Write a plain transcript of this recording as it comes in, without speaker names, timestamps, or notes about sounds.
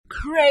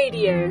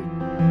Radio.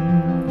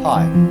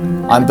 Hi,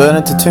 I'm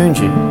Bernard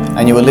Tatunji,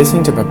 and you are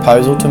listening to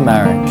Proposal to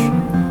Marriage,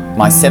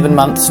 my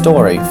 7-month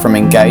story from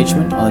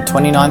engagement on the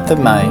 29th of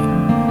May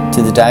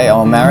to the day I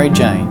will marry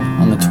Jane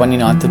on the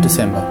 29th of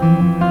December.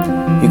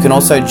 You can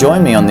also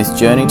join me on this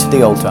journey to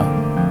the altar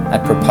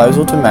at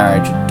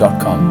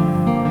proposaltomarriage.com.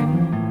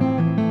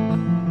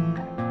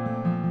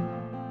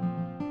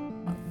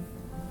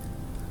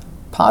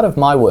 Part of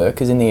my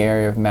work is in the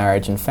area of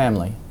marriage and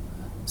family,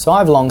 so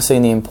I've long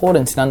seen the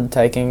importance in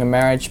undertaking a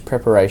marriage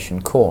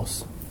preparation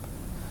course.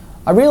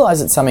 I realise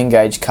that some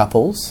engaged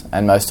couples,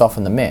 and most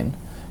often the men,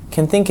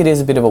 can think it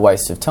is a bit of a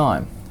waste of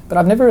time, but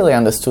I've never really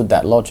understood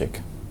that logic.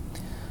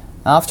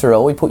 After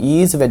all, we put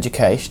years of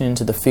education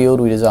into the field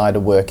we desire to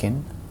work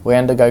in, we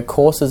undergo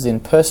courses in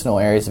personal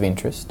areas of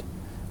interest,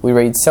 we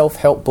read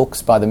self-help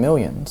books by the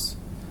millions,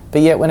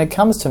 but yet when it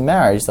comes to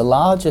marriage, the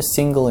largest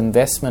single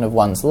investment of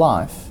one's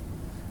life,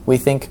 we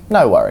think,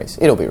 no worries,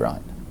 it'll be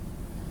right.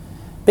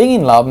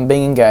 Being in love and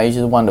being engaged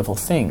is a wonderful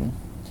thing,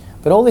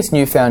 but all this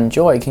newfound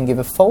joy can give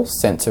a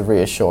false sense of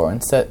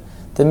reassurance that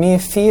the mere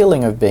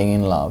feeling of being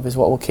in love is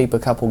what will keep a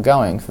couple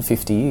going for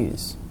 50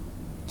 years.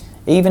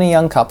 Even a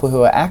young couple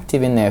who are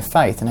active in their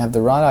faith and have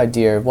the right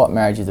idea of what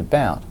marriage is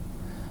about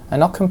are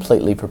not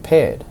completely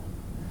prepared.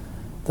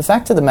 The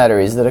fact of the matter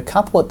is that a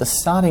couple at the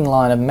starting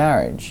line of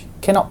marriage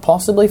cannot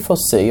possibly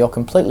foresee or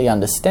completely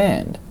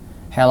understand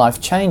how life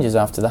changes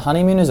after the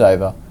honeymoon is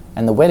over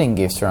and the wedding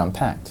gifts are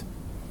unpacked.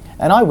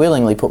 And I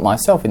willingly put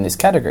myself in this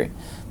category.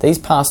 These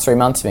past 3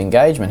 months of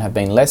engagement have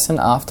been lesson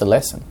after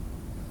lesson.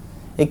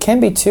 It can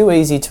be too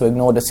easy to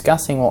ignore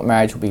discussing what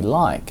marriage will be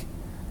like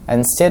and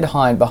instead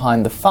hide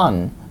behind the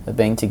fun of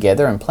being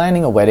together and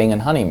planning a wedding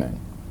and honeymoon.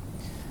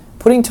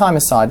 Putting time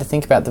aside to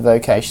think about the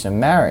vocation of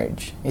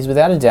marriage is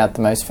without a doubt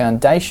the most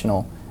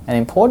foundational and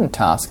important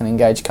task an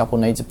engaged couple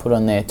needs to put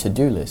on their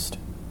to-do list.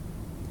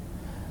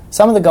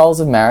 Some of the goals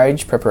of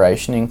marriage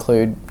preparation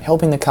include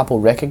helping the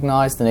couple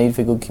recognise the need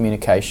for good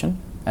communication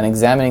and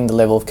examining the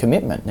level of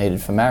commitment needed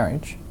for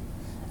marriage,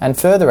 and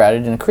further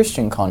added in a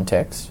Christian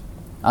context,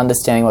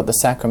 understanding what the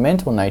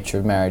sacramental nature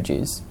of marriage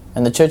is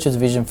and the Church's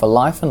vision for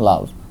life and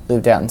love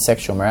lived out in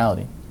sexual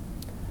morality.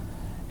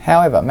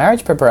 However,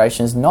 marriage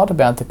preparation is not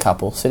about the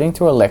couple sitting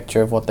through a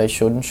lecture of what they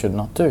should and should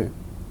not do.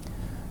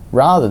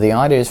 Rather, the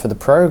idea is for the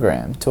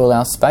program to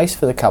allow space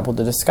for the couple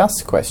to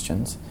discuss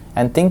questions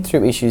and think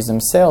through issues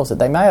themselves that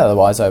they may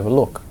otherwise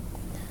overlook.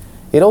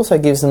 It also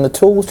gives them the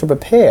tools to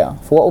prepare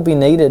for what will be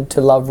needed to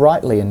love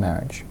rightly in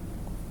marriage.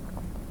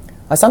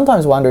 I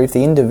sometimes wonder if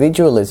the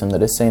individualism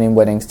that is seen in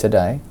weddings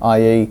today,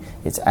 i.e.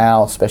 it's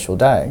our special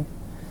day,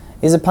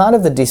 is a part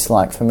of the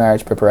dislike for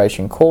marriage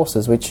preparation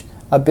courses which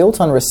are built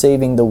on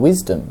receiving the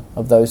wisdom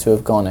of those who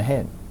have gone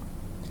ahead.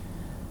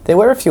 There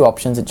were a few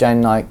options that Jane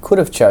and I could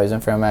have chosen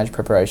for our marriage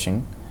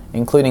preparation,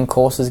 including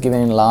courses given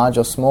in large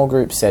or small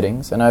group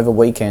settings and over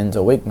weekends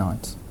or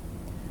weeknights.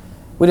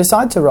 We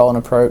decided to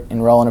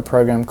enroll in a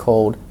program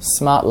called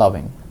Smart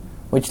Loving,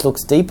 which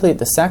looks deeply at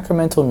the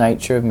sacramental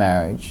nature of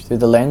marriage through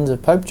the lens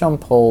of Pope John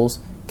Paul's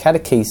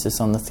Catechesis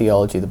on the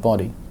Theology of the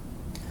Body.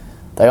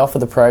 They offer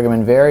the program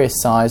in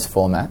various size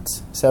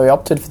formats, so we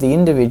opted for the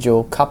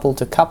individual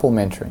couple-to-couple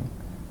mentoring,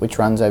 which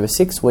runs over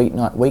 6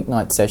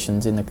 weeknight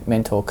sessions in the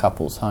mentor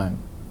couple's home.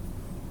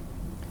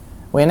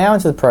 We are now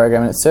into the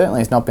program, and it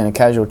certainly has not been a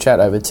casual chat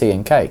over tea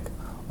and cake,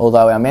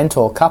 although our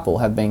mentor couple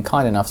have been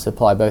kind enough to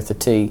supply both the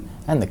tea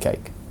and the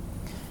cake.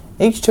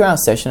 Each 2-hour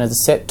session has a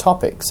set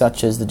topic,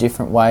 such as the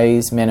different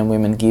ways men and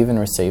women give and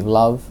receive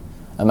love,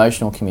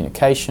 emotional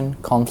communication,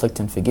 conflict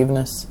and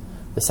forgiveness,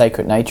 the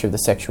sacred nature of the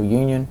sexual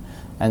union,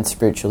 and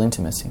spiritual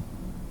intimacy.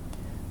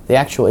 The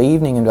actual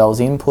evening involves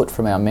input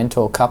from our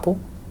mentor couple,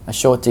 a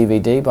short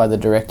DVD by the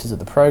directors of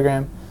the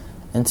program,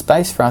 and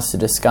space for us to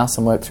discuss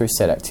and work through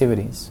set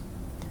activities.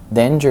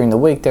 Then, during the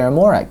week, there are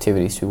more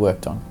activities to be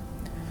worked on.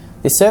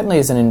 This certainly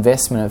is an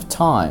investment of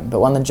time, but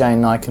one that Jane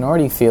and I can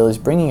already feel is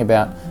bringing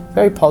about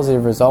very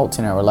positive results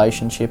in our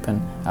relationship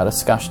and our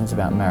discussions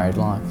about married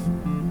life.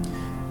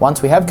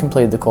 Once we have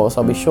completed the course,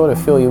 I'll be sure to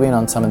fill you in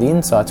on some of the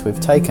insights we've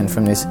taken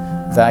from this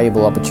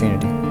valuable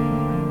opportunity.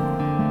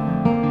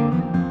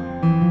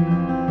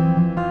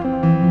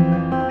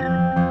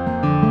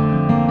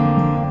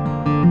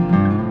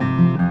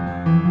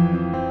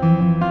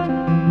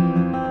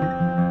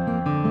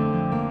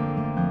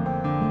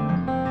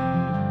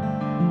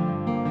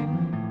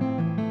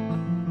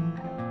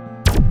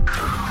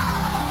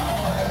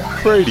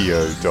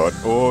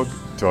 radio.org.au